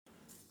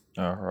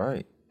All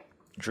right.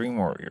 Dream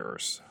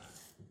Warriors,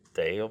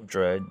 Day of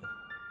Dread,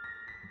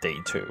 Day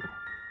 2.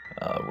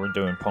 We're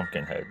doing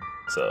Pumpkinhead,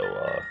 so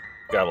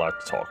got a lot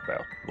to talk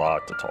about. A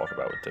lot to talk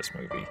about with this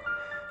movie.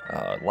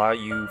 A lot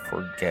of you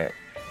forget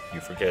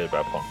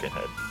about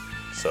Pumpkinhead.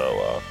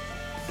 So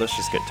let's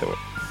just get to it.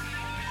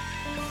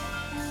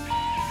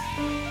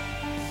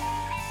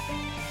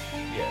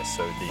 Yeah.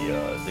 So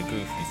the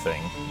goofy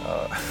thing,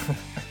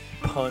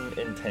 pun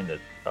intended.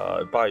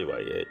 By the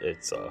way,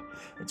 it's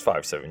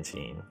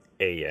 5:17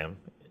 a.m.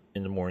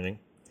 in the morning,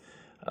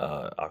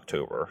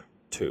 October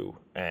 2,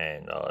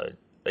 and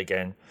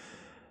again,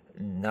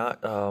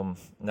 not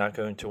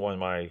going to one of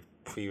my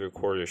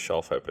pre-recorded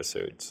shelf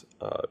episodes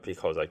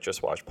because I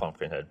just watched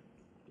Pumpkinhead.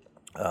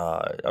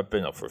 I've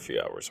been up for a few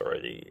hours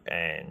already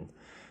and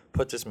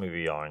put this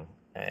movie on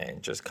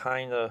and just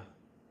kind of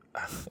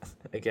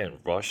again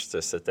rushed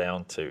to sit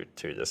down to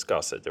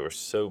discuss it. There was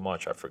so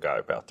much I forgot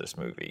about this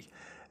movie,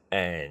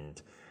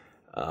 and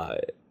uh,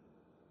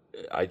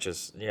 I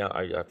just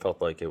I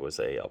felt like it was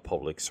a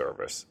public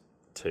service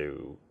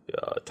to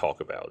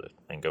talk about it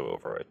and go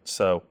over it.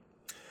 So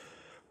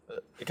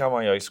I got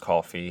my iced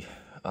coffee.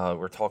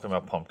 We're talking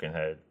about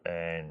Pumpkinhead,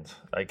 and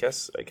I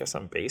guess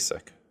I'm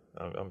basic.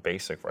 I'm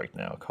basic right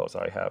now because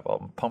I have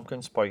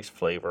pumpkin spice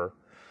flavor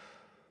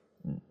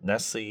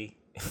Nestle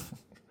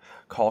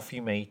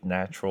Coffee Mate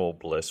Natural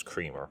Bliss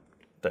Creamer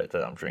that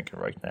I'm drinking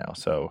right now.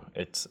 So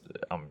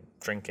I'm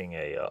drinking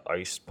a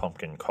iced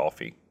pumpkin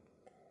coffee.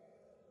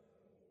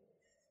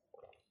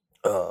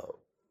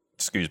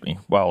 Excuse me,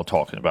 while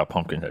talking about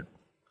Pumpkinhead.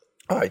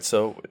 All right,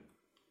 so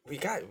we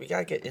got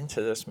to get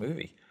into this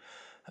movie.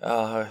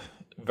 Uh,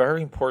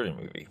 Very important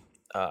movie.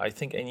 I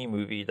think any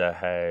movie that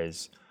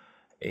has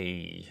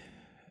a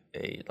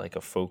like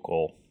a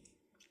focal,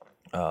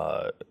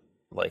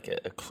 like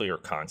a clear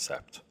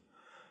concept,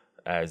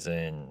 as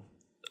in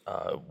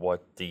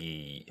what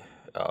the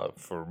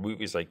for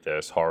movies like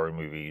this, horror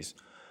movies,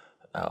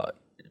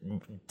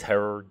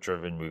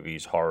 terror-driven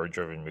movies,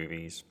 horror-driven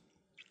movies.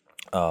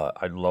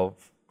 I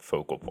love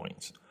focal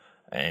points,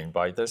 and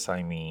by this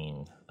I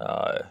mean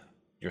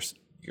you're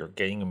you're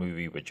getting a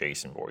movie with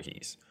Jason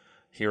Voorhees.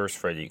 Here's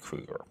Freddy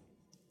Krueger.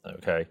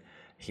 Okay,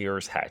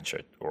 here's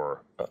Hatchet,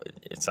 or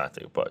it's not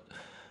there, but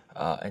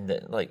and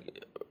then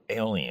like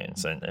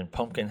Aliens and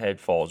Pumpkinhead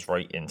falls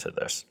right into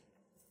this.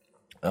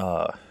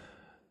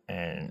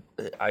 And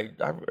I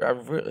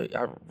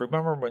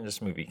remember when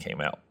this movie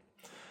came out.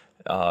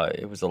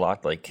 It was a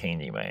lot like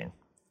Candyman.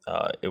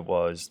 It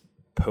was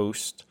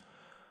post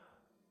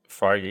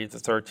Friday the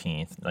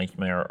 13th,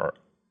 Nightmare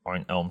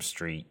on Elm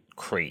Street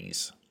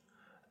craze.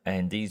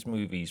 And these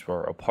movies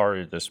were a part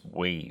of this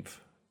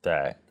wave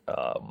that,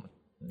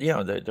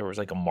 there was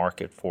like a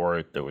market for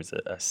it. There was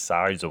a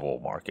sizable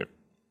market.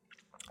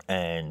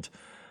 And,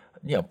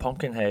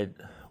 Pumpkinhead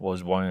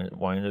was one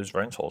of those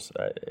rentals.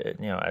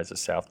 As a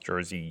South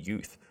Jersey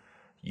youth,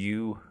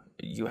 you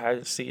you had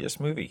to see this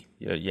movie.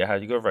 You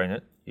had to go rent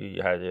it.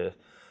 You had to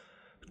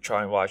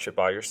try and watch it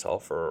by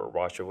yourself or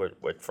watch it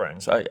with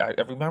friends. I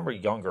remember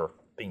younger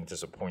being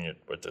disappointed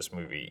with this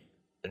movie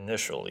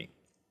initially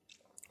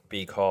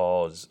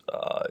because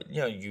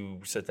you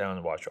sit down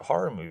and watch a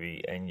horror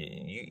movie and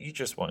you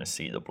just want to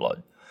see the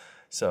blood.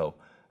 So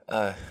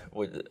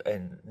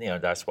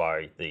that's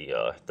why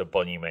the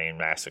Bunnyman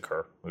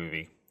Massacre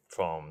movie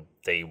from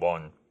day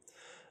one,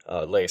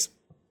 last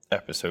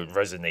episode,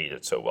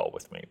 resonated so well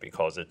with me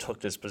because it took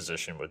this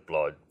position with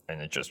blood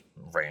and it just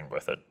ran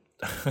with it.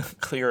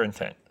 Clear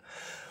intent.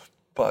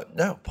 But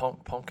no,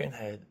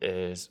 Pumpkinhead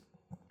is,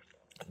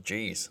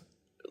 geez,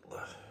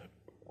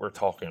 we're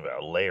talking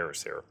about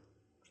layers here.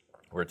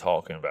 We're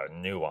talking about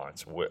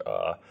nuance.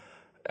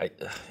 I,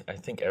 I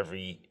think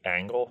every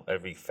angle,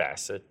 every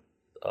facet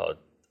uh,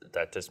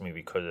 that this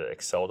movie could have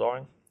excelled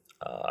on,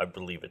 I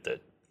believe it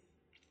did.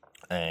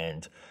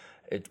 And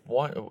it's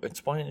one of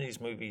these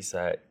movies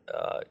that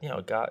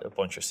got a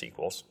bunch of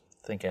sequels.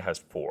 I think it has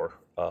four.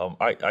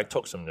 I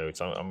took some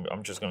notes.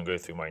 I'm just going to go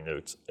through my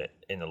notes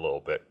in a little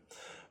bit,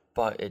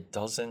 but it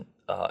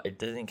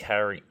didn't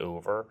carry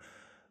over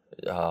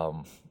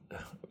um,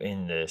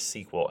 in the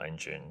sequel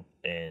engine.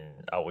 In,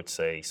 I would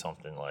say,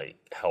 something like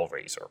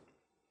Hellraiser.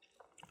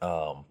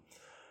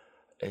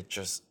 It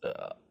just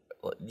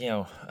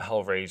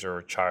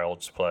Hellraiser,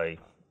 Child's Play,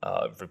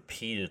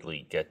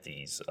 repeatedly get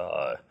these.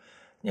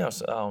 You know,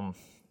 s- um,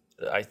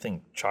 I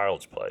think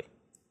Child's Play,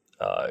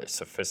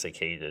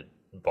 sophisticated,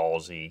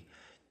 ballsy,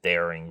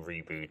 daring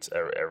reboots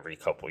every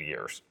couple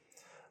years.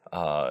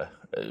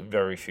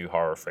 Very few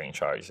horror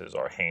franchises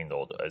are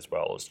handled as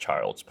well as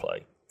Child's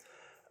Play.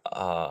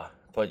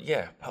 But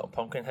yeah,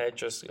 Pumpkinhead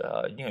just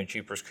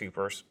Jeepers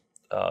Creepers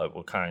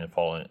will kind of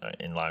fall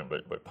in line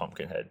with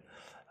Pumpkinhead,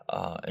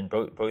 and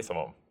both of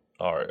them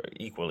are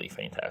equally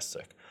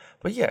fantastic.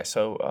 But yeah,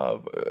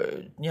 so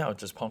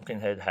does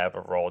Pumpkinhead have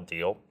a raw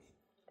deal?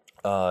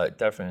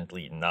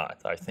 Definitely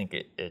not. I think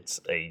it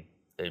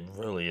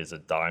really is a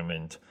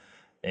diamond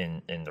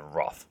in the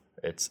rough.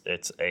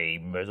 It's a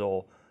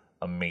middle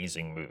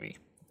amazing movie.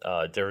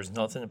 There is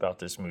nothing about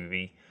this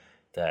movie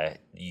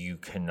that you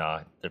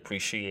cannot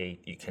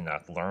appreciate, you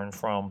cannot learn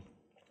from.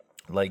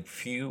 Like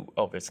few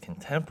of its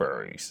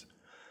contemporaries,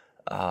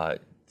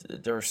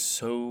 there are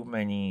so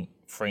many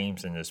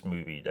frames in this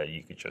movie that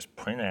you could just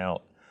print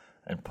out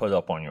and put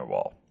up on your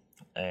wall,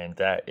 and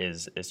that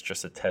is it's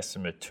just a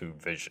testament to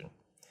vision.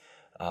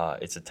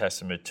 It's a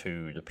testament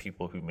to the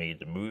people who made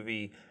the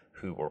movie,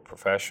 who were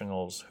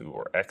professionals, who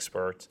were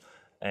experts,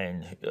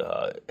 and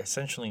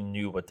essentially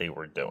knew what they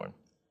were doing.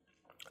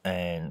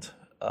 And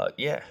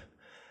yeah,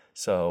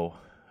 so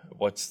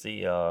what's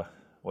the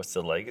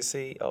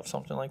legacy of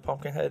something like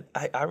Pumpkinhead?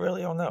 I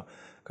really don't know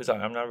because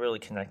I'm not really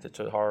connected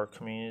to the horror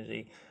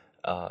community.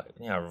 I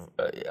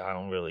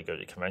don't really go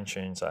to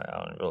conventions.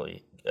 I don't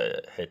really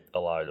hit a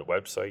lot of the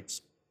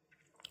websites.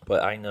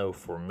 But I know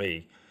for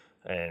me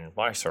and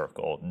my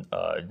circle,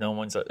 no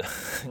one's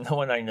no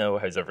one I know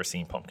has ever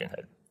seen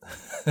Pumpkinhead.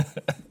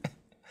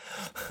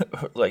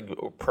 Like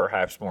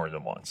perhaps more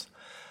than once.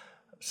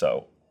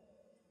 So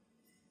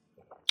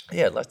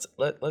yeah,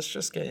 let's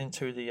just get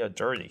into the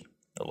dirty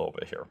a little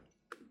bit here.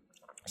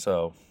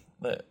 So,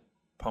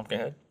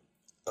 Pumpkinhead.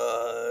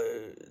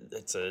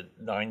 It's a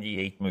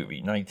 '98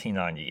 movie,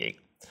 1998.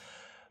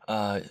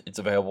 It's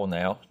available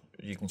now.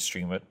 You can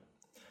stream it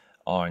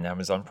on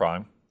Amazon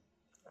Prime.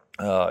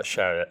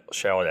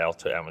 Shout out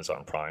to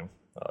Amazon Prime.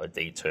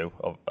 Day two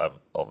of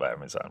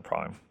Amazon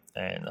Prime,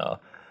 and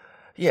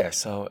yeah.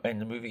 So, and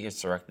the movie is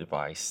directed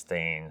by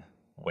Stan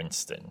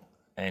Winston.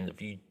 And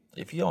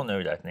if you don't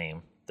know that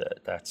name,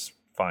 that's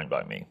fine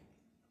by me.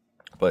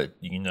 But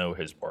you know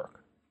his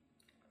work.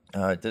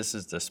 This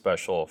is the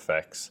special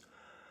effects,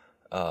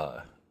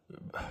 like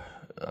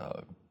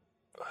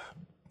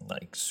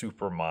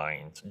super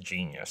mind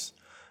genius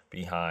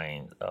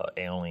behind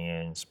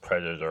Aliens,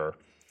 Predator,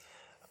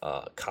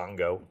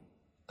 Congo.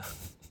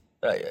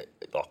 Uh,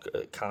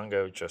 Look,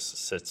 Congo just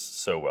sits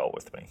so well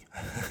with me.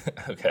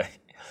 Okay,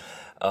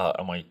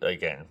 I might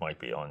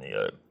be on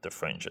the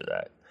fringe of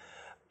that,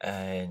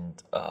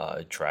 and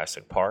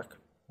Jurassic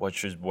Park,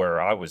 which is where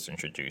I was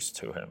introduced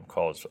to him.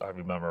 Cause I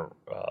remember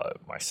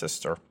my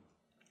sister.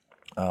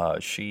 I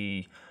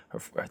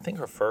think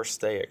her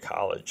first day at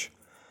college,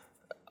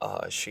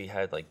 she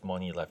had like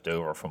money left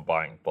over from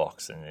buying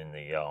books, and in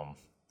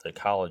the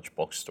college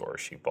bookstore,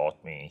 she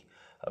bought me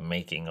a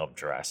making of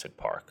Jurassic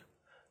Park,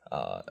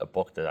 a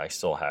book that I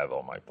still have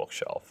on my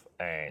bookshelf,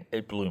 and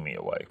it blew me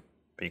away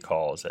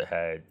because it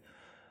had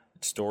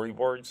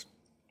storyboards,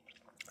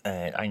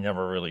 and I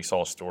never really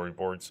saw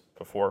storyboards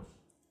before.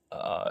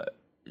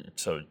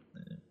 So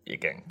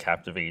again,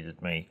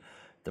 captivated me.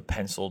 The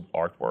penciled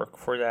artwork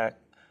for that,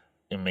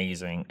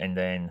 amazing. And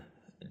then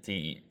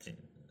the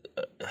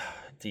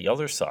the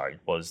other side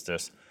was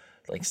this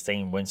like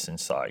Stain Winston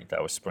side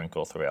that was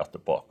sprinkled throughout the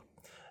book,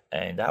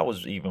 and that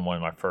was even one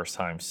of my first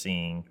times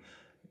seeing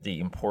the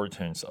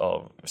importance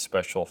of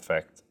special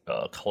effect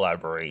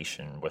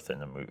collaboration within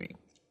the movie.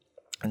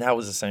 And that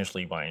was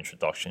essentially my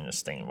introduction to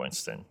Stain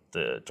Winston,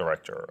 the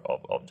director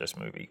of this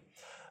movie.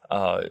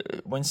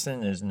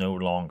 Winston is no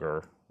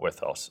longer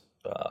with us.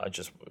 I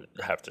just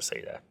have to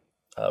say that.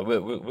 We're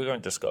going to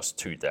discuss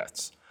two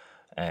deaths,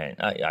 and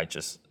I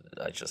just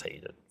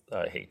hate it.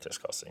 I hate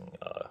discussing,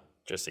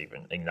 just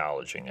even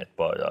acknowledging it.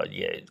 But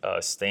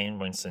Stan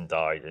Winston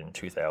died in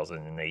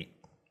 2008.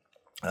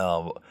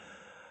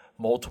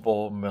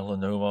 Multiple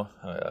melanoma.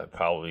 I'm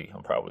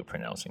probably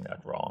pronouncing that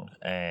wrong,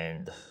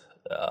 and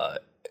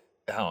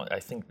I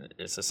think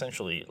it's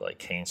essentially like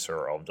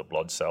cancer of the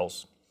blood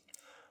cells.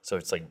 So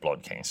it's like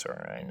blood cancer,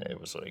 and it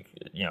was like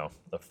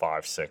the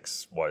 5,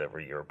 6, whatever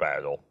year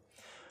battle.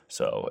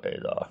 So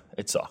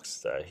it sucks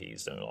that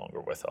he's no longer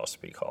with us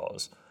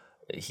because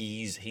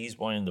he's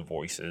one of the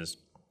voices,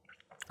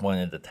 one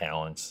of the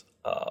talents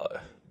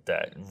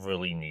that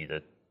really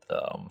needed,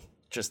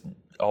 just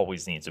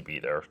always needs to be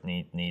there,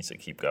 needs to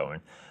keep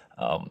going.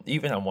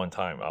 Even at one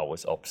time, I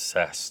was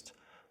obsessed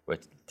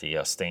with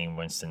the Stain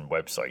Winston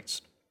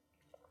websites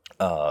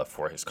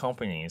for his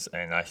companies,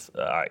 and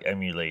I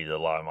emulated a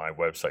lot of my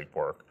website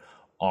work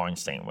on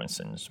Stan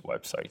Winston's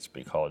websites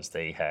because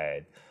they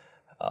had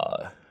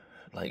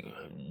like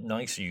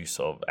nice use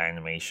of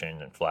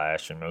animation and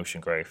flash and motion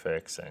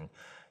graphics, and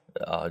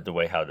the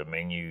way how the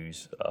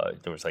menus,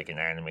 there was like an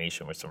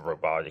animation with some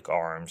robotic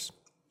arms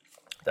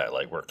that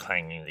like were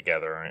clanging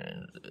together,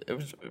 and it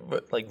was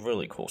like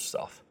really cool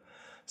stuff.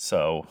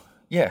 So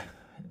yeah,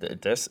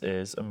 this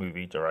is a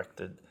movie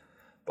directed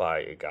by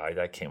a guy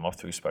that came up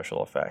through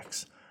special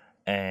effects.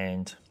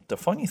 And the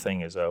funny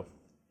thing is though,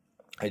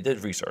 I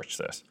did research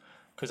this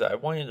because I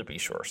wanted to be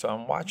sure. So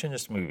I'm watching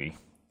this movie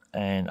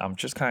and I'm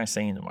just kind of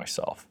saying to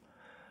myself,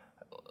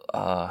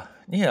 so,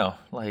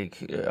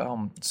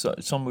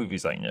 some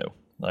movies I knew,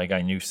 like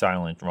I knew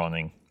Silent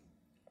Running,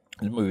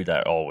 the movie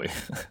that I always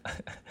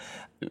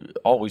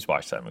always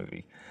watch that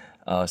movie.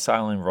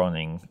 Silent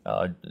Running,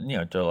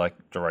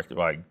 directed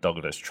by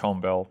Douglas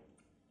Trumbull.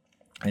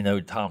 I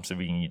know Tom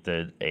Savini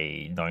did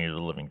a Night of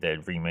the Living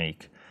Dead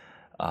remake.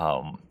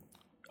 I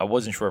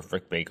wasn't sure if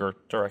Rick Baker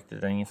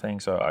directed anything,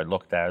 so I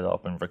looked that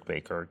up, and Rick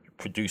Baker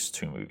produced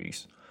 2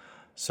 movies.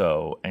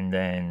 So, and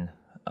then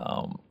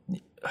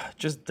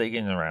just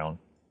digging around,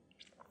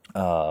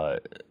 uh,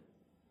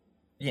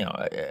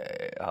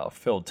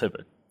 Phil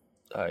Tippett.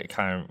 I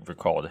kind of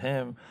recalled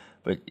him,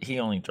 but he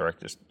only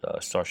directed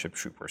Starship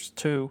Troopers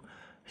 2,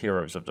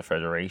 Heroes of the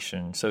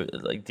Federation. So,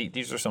 like,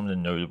 these are some of the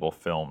notable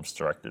films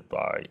directed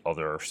by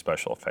other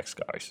special effects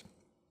guys.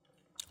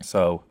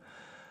 So,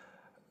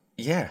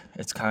 yeah,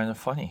 it's kind of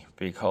funny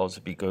because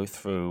if you go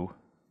through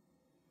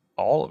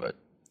all of it,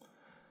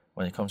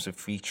 when it comes to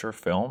feature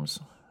films,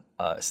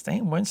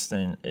 Stan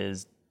Winston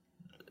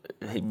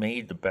he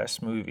made the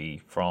best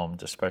movie from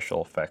the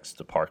special effects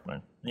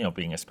department.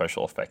 Being a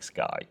special effects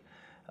guy,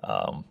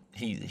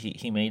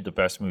 he made the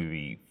best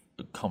movie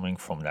coming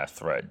from that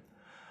thread,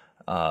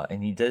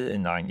 and he did it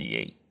in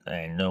 '98,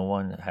 and no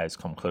one has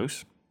come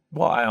close.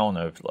 Well, I don't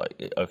know if,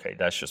 like, okay,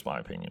 that's just my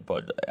opinion,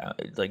 but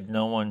like,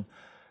 no one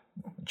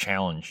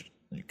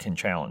can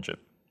challenge it.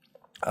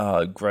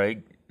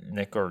 Greg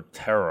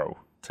Nicotero,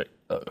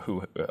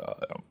 who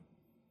I'm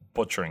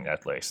butchering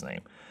that last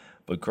name,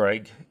 but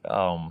Greg,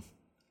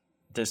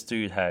 this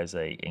dude has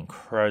a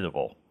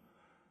incredible,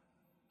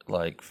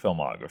 like,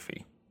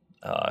 filmography.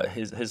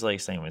 His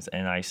last name is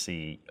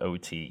Nicotero,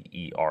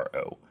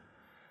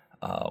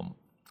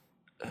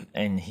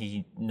 and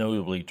he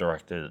notably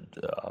directed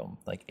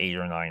like 8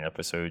 or 9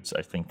 episodes,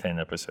 I think 10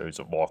 episodes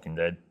of Walking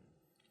Dead.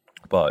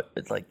 But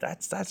like,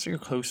 that's your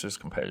closest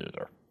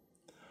competitor.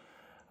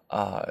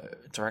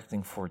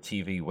 Directing for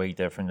TV way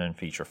different than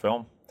feature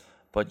film,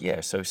 but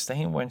yeah. So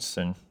Stan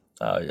Winston,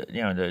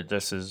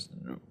 this is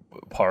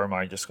part of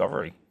my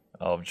discovery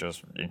of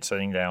just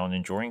sitting down,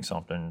 enjoying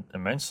something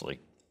immensely,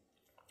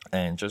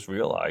 and just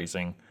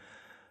realizing,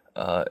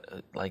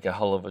 like, a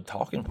hell of a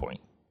talking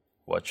point,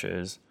 which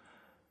is,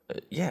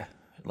 yeah,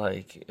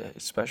 like,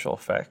 special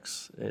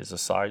effects is a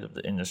side of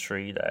the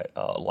industry that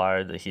a lot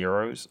of the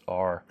heroes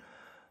are,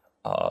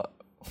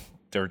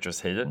 they're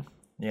just hidden.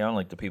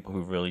 Like the people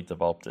who really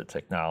develop the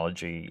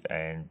technology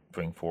and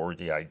bring forward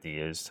the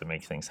ideas to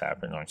make things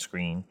happen on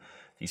screen.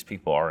 These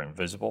people are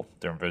invisible.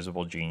 They're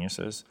invisible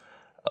geniuses.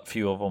 A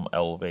few of them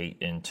elevate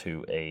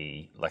into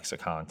a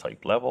lexicon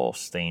type level,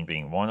 Stain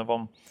being one of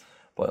them.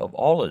 But of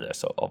all of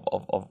this, of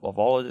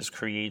all of this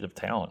creative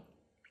talent,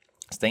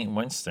 Stan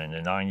Winston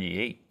in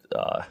 '98,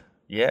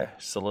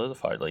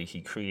 solidified. Like,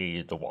 he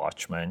created the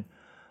Watchmen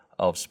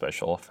of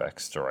special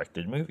effects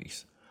directed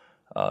movies.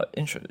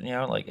 Interesting,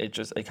 like,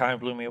 it kind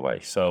of blew me away.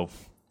 So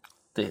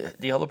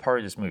the other part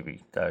of this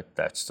movie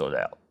that stood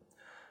out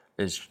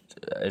is,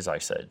 as I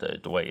said,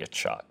 the way it's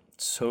shot.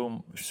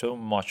 So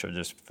much of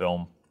this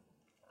film,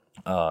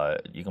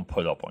 you can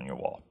put up on your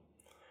wall,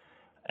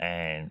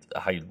 and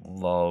I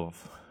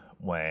love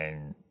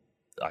when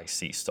I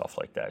see stuff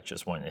like that,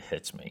 just when it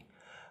hits me,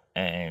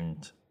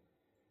 and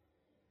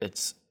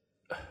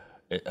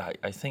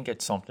I think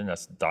it's something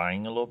that's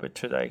dying a little bit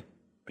today,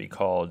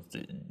 because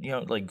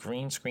like,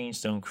 green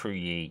screens don't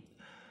create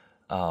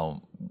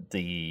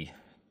the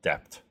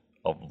depth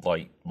of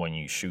light when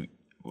you shoot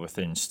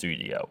within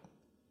studio.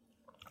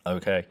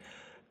 Okay,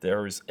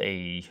 there's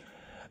a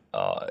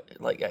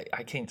like,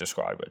 I can't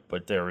describe it,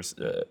 but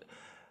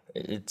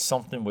it's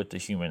something with the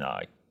human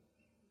eye.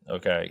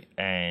 Okay,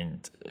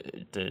 and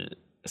the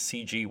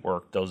CG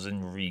work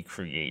doesn't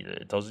recreate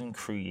it. It doesn't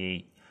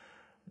create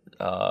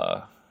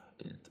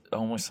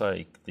almost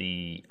like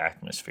the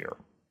atmosphere.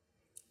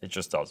 It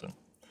just doesn't.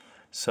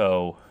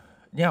 So,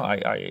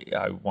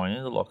 I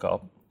wanted to look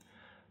up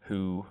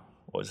who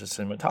was a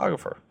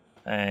cinematographer,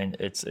 and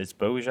it's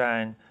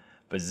Bojan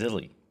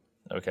Basili.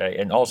 Okay,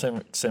 and all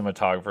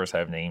cinematographers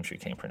have names you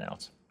can't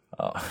pronounce.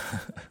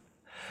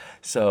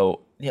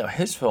 So,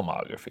 his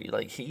filmography,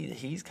 like,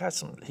 he's got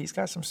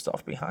some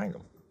stuff behind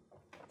him,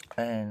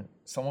 and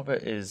some of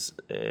it is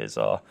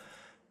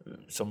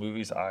some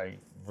movies I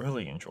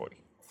really enjoy,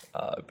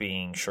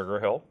 being Sugar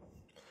Hill,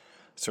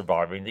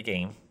 Surviving the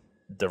Game,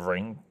 The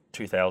Ring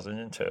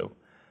 2002,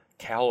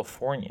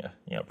 California,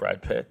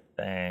 Brad Pitt,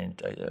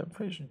 and I'm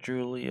pretty sure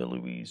Julia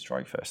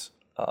Louis-Dreyfus.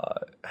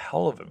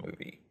 Hell of a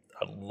movie.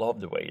 I love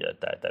the way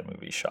that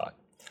movie's shot.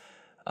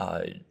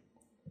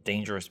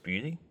 Dangerous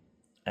Beauty,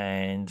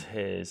 and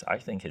his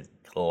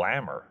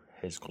glamour,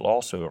 his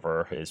gloss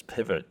over, his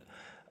pivot,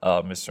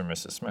 Mr. and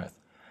Mrs. Smith.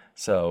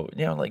 So,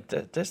 like,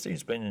 this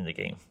dude's been in the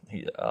game.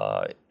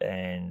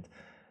 And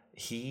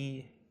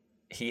he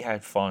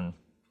had fun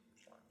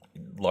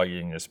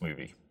lighting this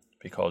movie,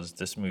 because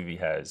this movie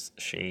has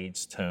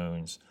shades,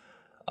 tones.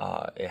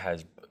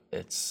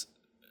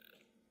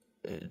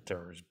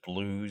 There's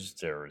blues,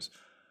 there's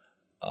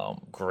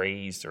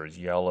grays, there's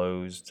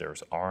yellows,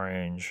 there's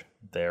orange,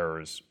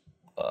 there's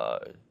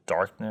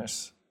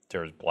darkness,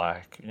 there's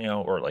black,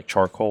 or like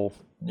charcoal,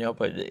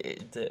 but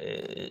it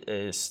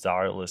is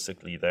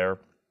stylistically there.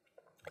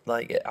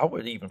 Like, I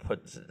would even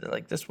put,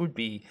 like,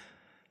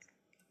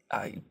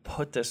 I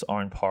put this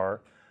on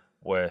par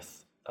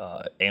with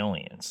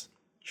Aliens,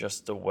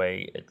 just the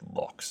way it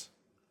looks.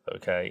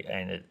 Okay,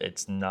 and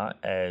it's not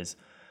as,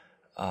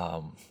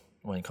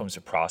 when it comes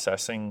to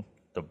processing,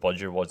 the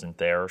budget wasn't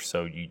there,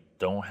 so you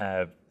don't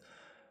have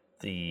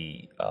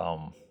the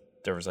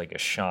there was like a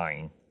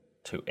shine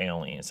to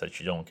Aliens that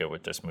you don't get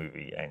with this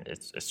movie, and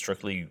it's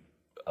strictly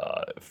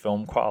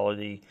film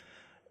quality.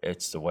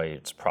 It's the way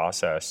it's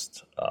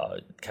processed,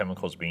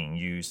 chemicals being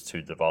used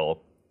to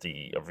develop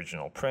the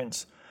original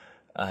prints,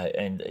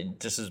 and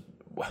this is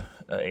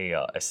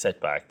a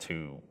setback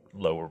to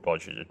lower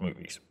budgeted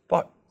movies.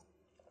 But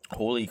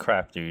holy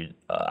crap, dude!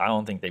 I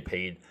don't think they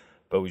paid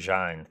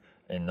Bojan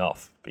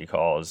enough,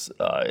 because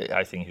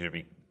I think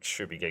he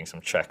should be getting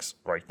some checks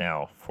right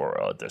now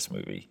for this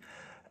movie.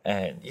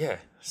 And yeah,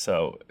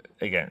 so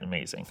again,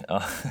 amazing.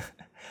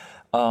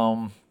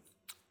 Um,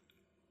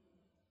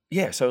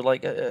 yeah, so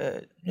like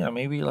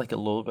maybe like a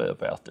little bit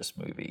about this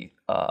movie.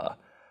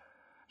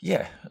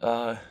 Yeah,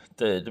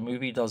 the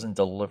movie doesn't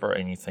deliver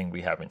anything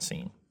we haven't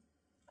seen.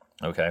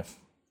 Okay,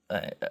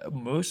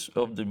 most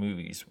of the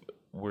movies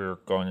we're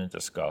going to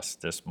discuss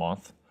this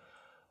month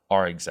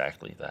are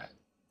exactly that.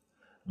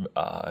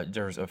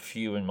 There's a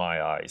few in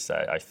my eyes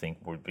that I think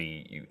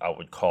I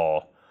would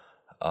call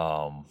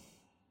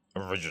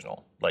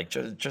original, like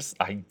just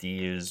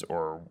ideas,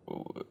 or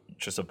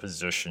just a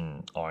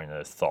position on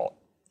a thought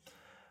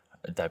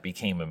that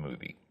became a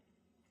movie.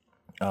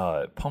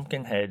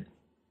 Pumpkinhead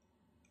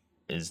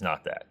is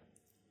not that.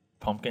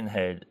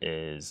 Pumpkinhead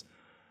is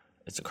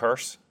it's a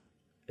curse.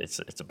 It's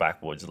a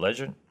backwoods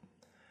legend.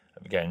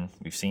 Again,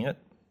 we've seen it.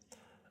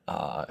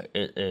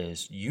 It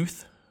is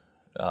youth,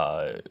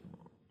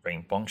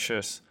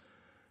 rambunctious,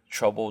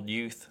 troubled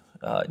youth.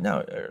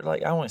 No,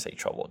 like I don't want to say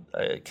troubled.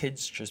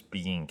 Kids just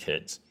being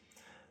kids.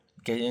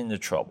 Get into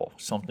trouble.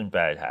 Something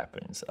bad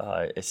happens.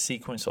 A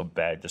sequence of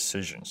bad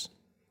decisions.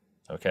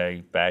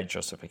 Okay, bad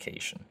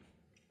justification.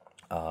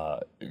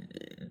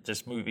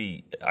 This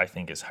movie, I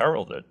think, is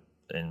heralded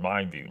in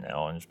my view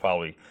now, and it's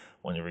probably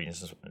one of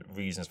the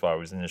reasons why I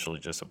was initially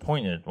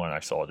disappointed when I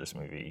saw this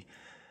movie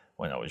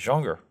when I was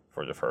younger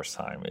for the first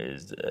time.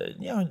 Is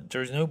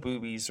there's no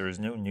boobies, there's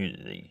no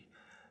nudity.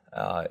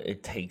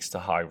 It takes the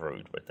high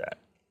road with that,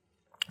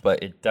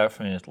 but it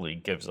definitely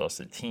gives us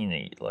a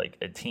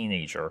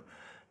teenager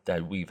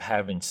that we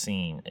haven't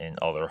seen in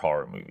other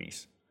horror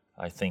movies.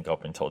 I think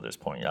up until this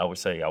point, I would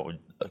say I would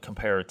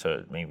compare it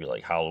to maybe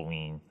like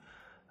Halloween.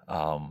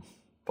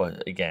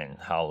 But again,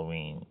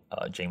 Halloween,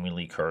 Jamie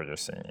Lee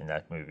Curtis in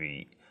that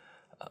movie,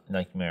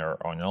 Nightmare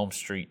on Elm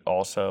Street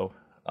also,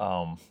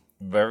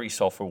 very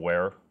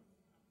self-aware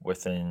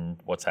within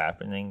what's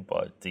happening,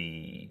 but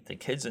the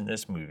kids in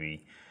this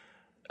movie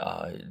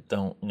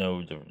don't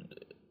know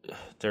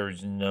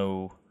there's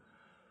no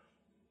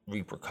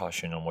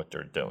repercussion on what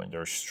they're doing.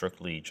 They're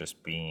strictly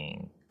just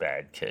being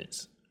bad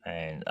kids,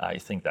 and I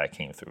think that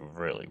came through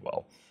really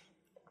well.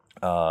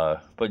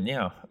 But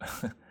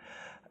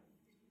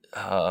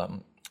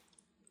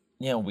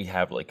we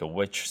have like a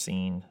witch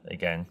scene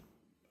again.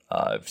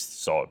 I've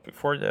saw it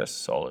before this,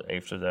 saw it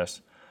after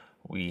this.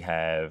 We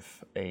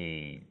have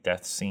a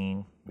death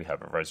scene. We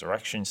have a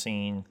resurrection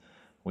scene.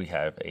 We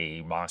have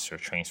a monster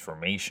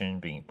transformation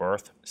being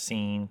birthed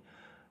scene.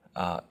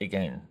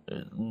 Again,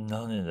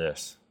 none of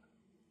this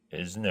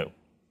is new,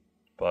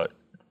 but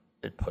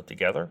it put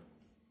together.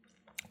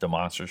 The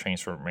monster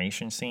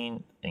transformation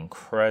scene,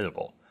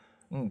 incredible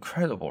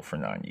for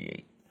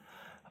 '98.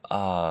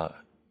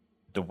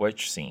 The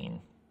witch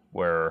scene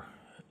where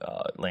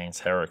Lance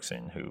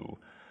Henriksen, who,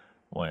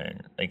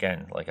 when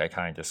again, like I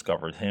kind of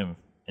discovered him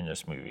in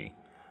this movie,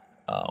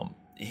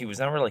 he was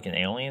never like an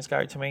aliens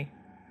guy to me.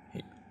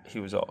 He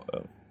was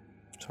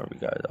sorry, we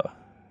got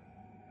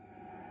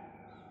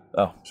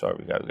sorry,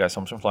 we got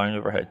something flying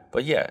overhead.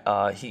 But yeah,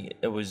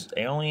 it was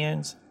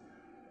aliens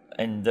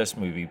in this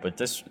movie, but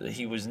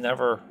he was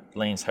never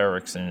Lance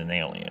Henriksen in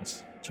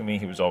Aliens. To me,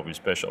 he was always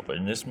Bishop, but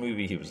in this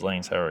movie, he was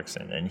Lance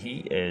Henriksen, and he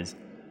is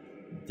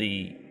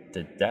the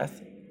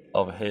death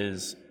of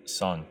his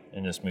son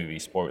in this movie.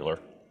 Spoiler,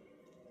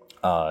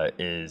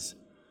 is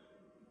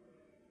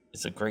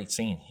it's a great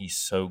scene. He's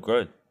so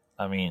good.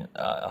 I mean,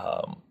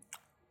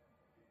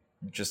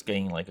 just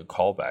getting like a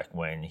callback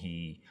when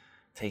he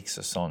takes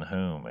the son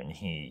home and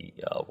he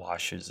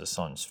washes the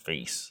son's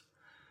face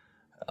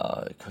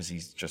because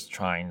he's just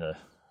trying to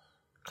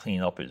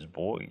clean up his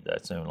boy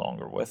that's no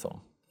longer with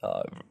him.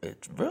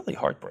 It's really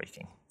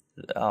heartbreaking.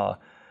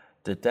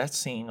 The death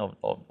scene of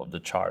the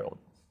child,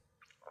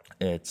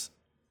 it's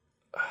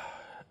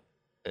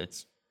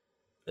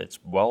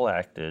well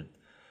acted,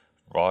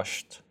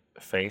 rushed,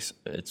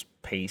 it's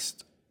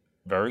paced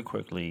very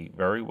quickly,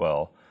 very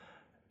well.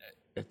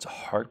 It's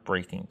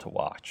heartbreaking to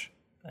watch,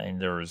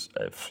 and there's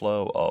a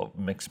flow of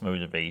mixed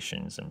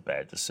motivations and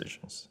bad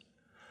decisions,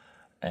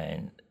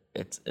 and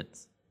it's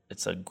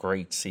a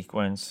great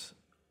sequence,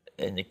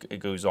 and it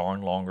goes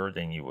on longer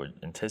than you would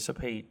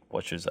anticipate,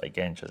 which is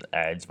again just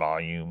adds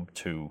volume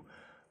to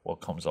what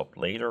comes up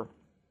later.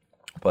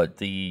 But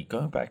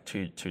going back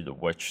to the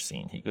witch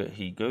scene,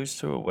 he goes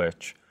to a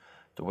witch.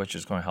 The witch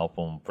is going to help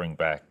him bring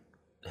back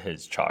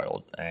his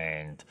child,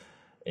 and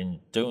in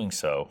doing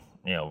so,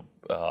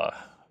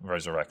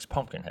 resurrects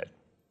Pumpkinhead.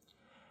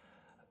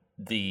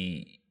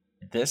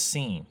 This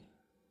scene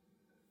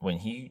when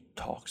he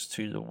talks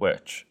to the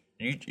witch,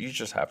 you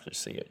just have to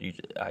see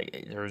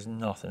it. There's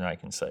nothing I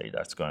can say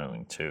that's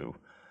going to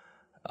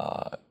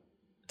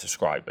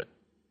describe it,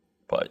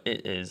 but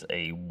it is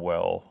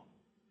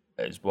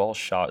as well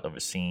shot of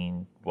a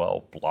scene,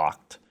 well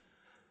blocked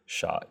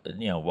shot,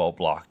 well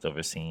blocked of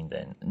a scene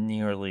than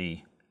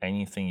nearly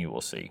anything you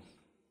will see.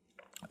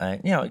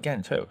 And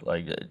again too,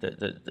 like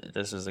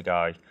this is a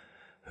guy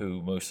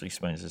who mostly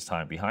spends his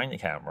time behind the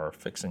camera,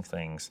 fixing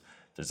things,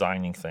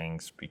 designing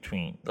things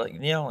between, like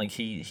like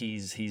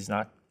he's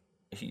not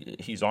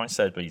he's on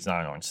set, but he's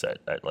not on set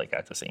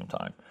at the same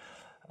time.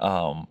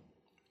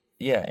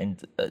 Yeah,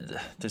 and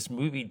this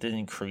movie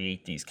didn't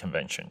create these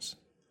conventions,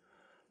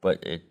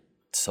 but it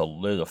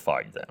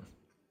solidified them.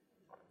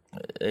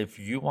 If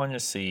you want to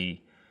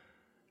see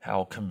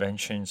how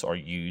conventions are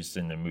used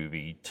in the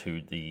movie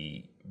to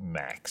the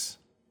max,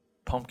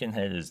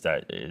 Pumpkinhead is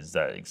that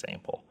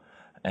example,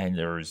 and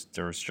there's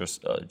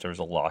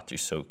a lot to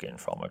soak in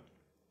from it.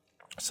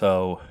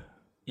 So,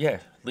 yeah,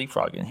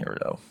 leapfrogging here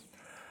though.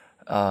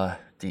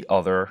 The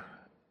other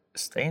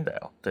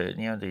standout,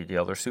 the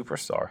other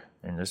superstar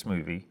in this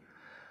movie,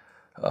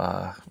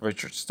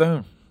 Richard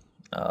Stone,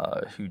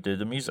 who did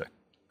the music.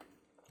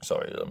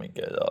 Sorry, let me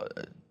get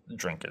a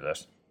drink of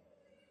this.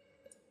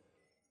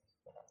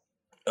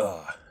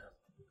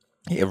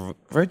 Yeah,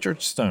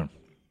 Richard Stone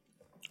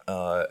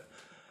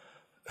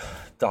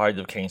died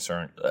of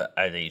cancer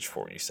at age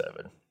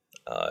 47.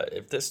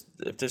 If this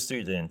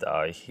dude didn't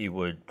die, he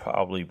would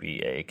probably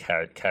be a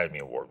Academy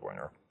Award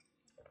winner.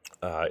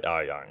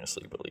 I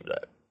honestly believe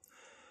that.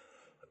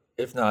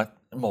 If not,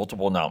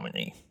 multiple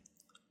nominee.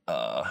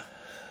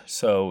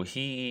 So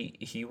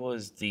he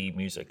was the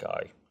music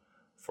guy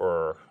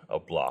for a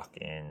block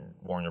in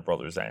Warner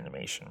Brothers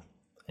Animation,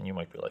 and you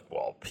might be like,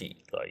 "Well,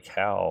 Pete, like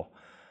how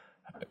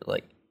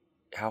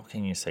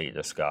can you say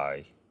this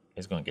guy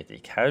is going to get the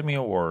Academy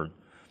Award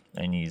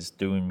and he's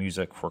doing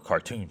music for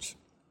cartoons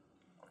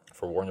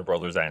for Warner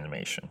Brothers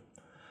Animation?"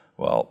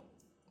 Well,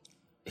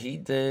 he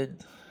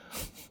did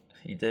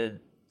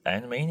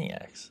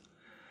Animaniacs.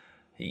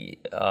 He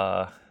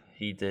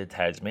did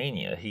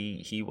Tasmania.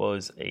 He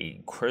was a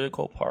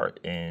critical part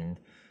in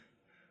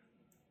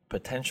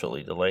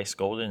potentially the last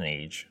golden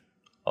age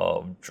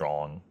of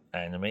drawn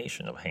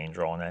animation, of hand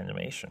drawn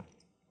animation,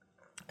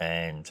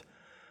 and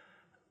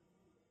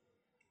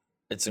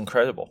it's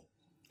incredible.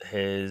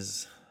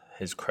 His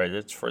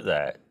credits for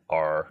that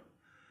are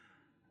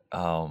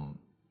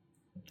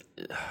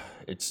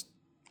it's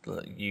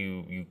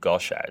you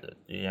gush at it,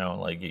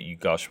 like you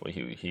gush what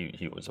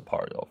he was a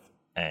part of,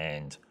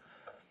 and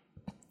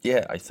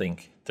yeah, I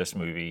think this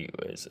movie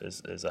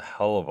is a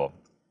hell of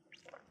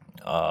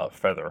a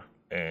feather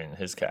in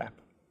his cap,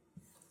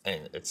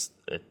 and it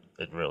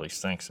really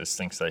stinks. It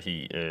stinks that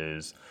he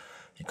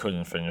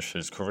couldn't finish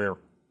his career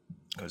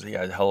because he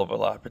had a hell of a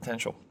lot of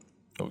potential.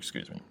 Oh,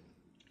 excuse me.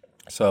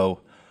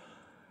 So,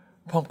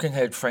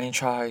 Pumpkinhead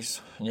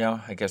franchise,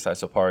 I guess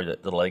that's a part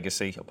of the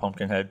legacy of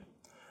Pumpkinhead.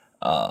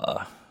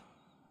 Got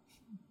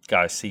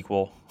a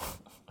sequel.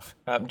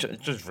 I'm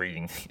just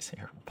reading these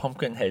here.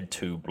 Pumpkinhead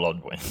 2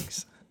 Blood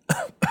Wings.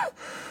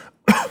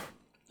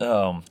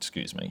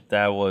 Excuse me.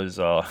 That was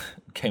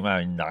came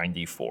out in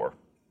 '94.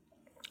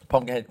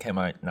 Pumpkinhead came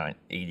out in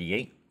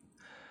 '88.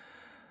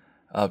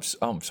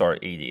 I'm sorry,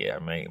 '88. I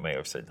may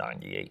have said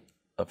 '98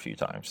 a few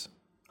times.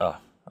 I'm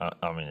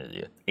an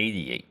idiot.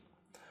 '88.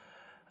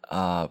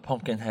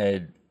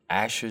 Pumpkinhead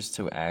Ashes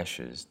to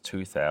Ashes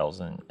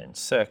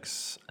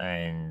 2006,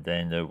 and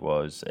then there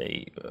was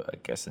I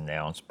guess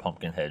announced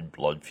Pumpkinhead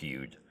Blood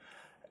Feud,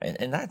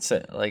 and that's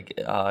it. Like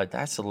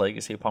that's the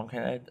legacy of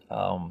Pumpkinhead.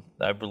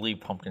 I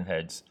believe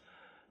Pumpkinhead's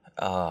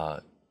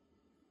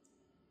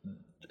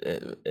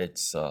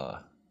it's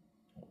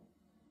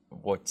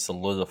what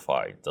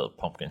solidified the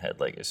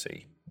Pumpkinhead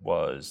legacy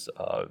was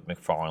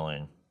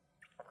McFarlane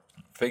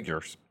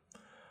Figures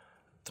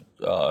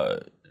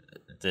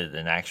did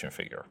an action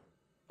figure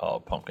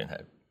of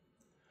Pumpkinhead,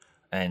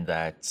 and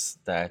that's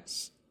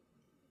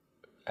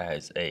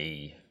as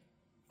a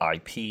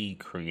IP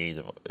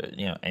creative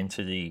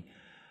entity,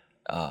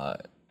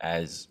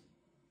 as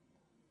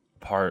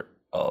part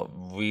of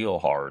real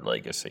hard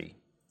legacy.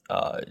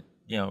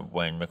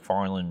 When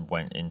McFarlane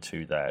went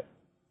into that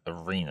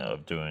arena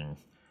of doing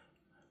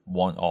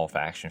one-off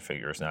action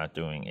figures, not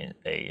doing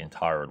a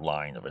entire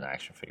line of an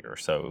action figure.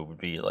 So it would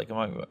be like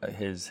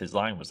his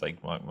line was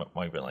like might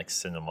have been like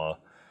Cinema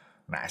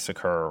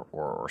Massacre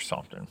or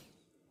something.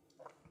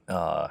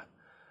 Like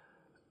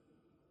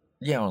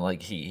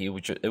he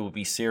would it would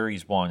be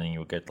series one, and you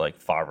would get like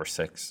 5 or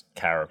 6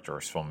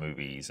 characters from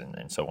movies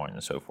and so on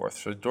and so forth.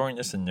 So during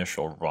this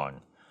initial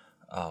run,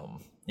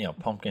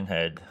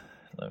 Pumpkinhead,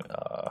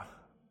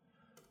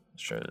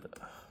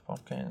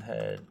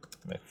 Pumpkinhead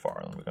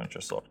McFarlane. We're gonna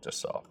just look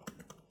this up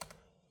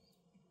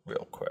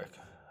real quick.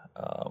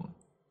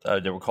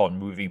 They were called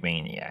Movie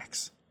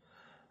Maniacs,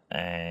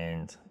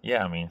 and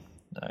yeah, I mean,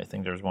 I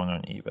think there's one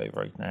on eBay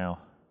right now.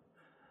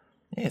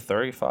 Yeah,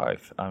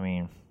 35. I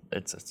mean,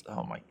 it's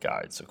oh my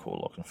god, it's a cool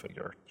looking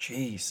figure.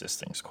 Jeez, this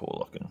thing's cool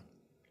looking.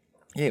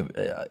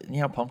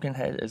 Yeah,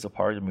 Pumpkinhead is a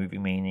part of the Movie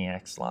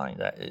Maniacs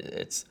line.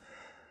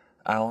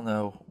 I don't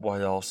know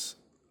what else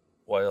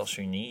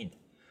you need.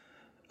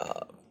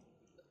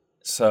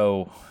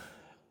 So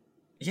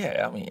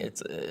yeah, I mean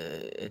it's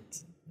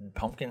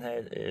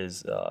Pumpkinhead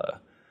is a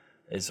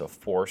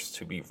force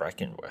to be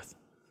reckoned with.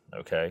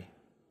 Okay,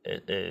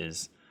 it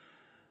is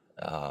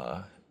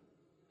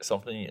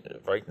something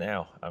right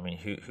now. I mean,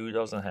 who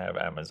doesn't have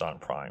Amazon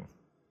Prime?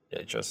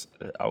 It just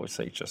I would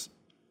say just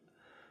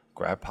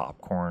grab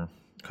popcorn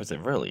because it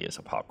really is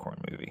a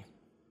popcorn movie,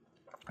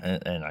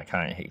 and I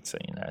kind of hate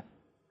saying that.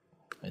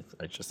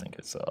 I just think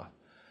it's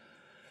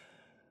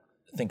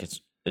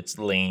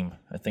lame.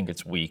 I think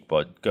it's weak,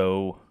 but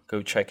go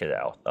check it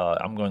out.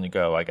 I'm going to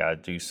go. I gotta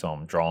do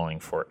some drawing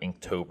for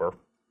Inktober,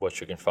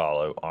 which you can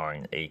follow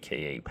on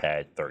AKA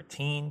Pad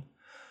 13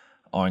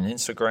 on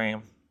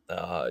Instagram.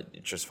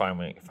 Just find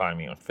me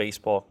on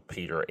Facebook,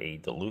 Peter A.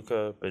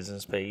 DeLuca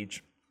business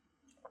page.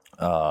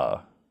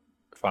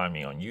 Find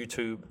me on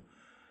YouTube.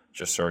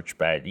 Just search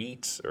Bad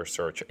Eats or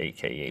search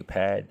AKA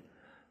Pad.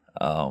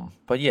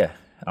 But yeah,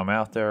 I'm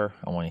out there.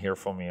 I want to hear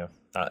from you.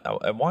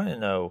 I want to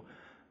know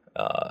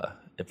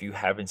if you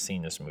haven't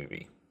seen this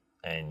movie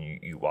and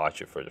you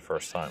watch it for the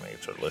first time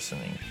after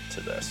listening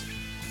to this.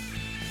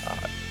 I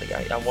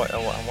want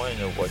to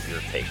know what your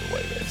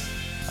takeaway is.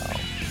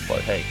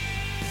 But hey,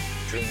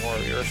 Dream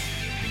Warriors,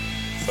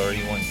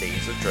 31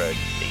 Days of Dread,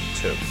 Day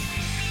 2.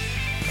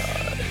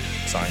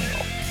 Signing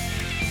off.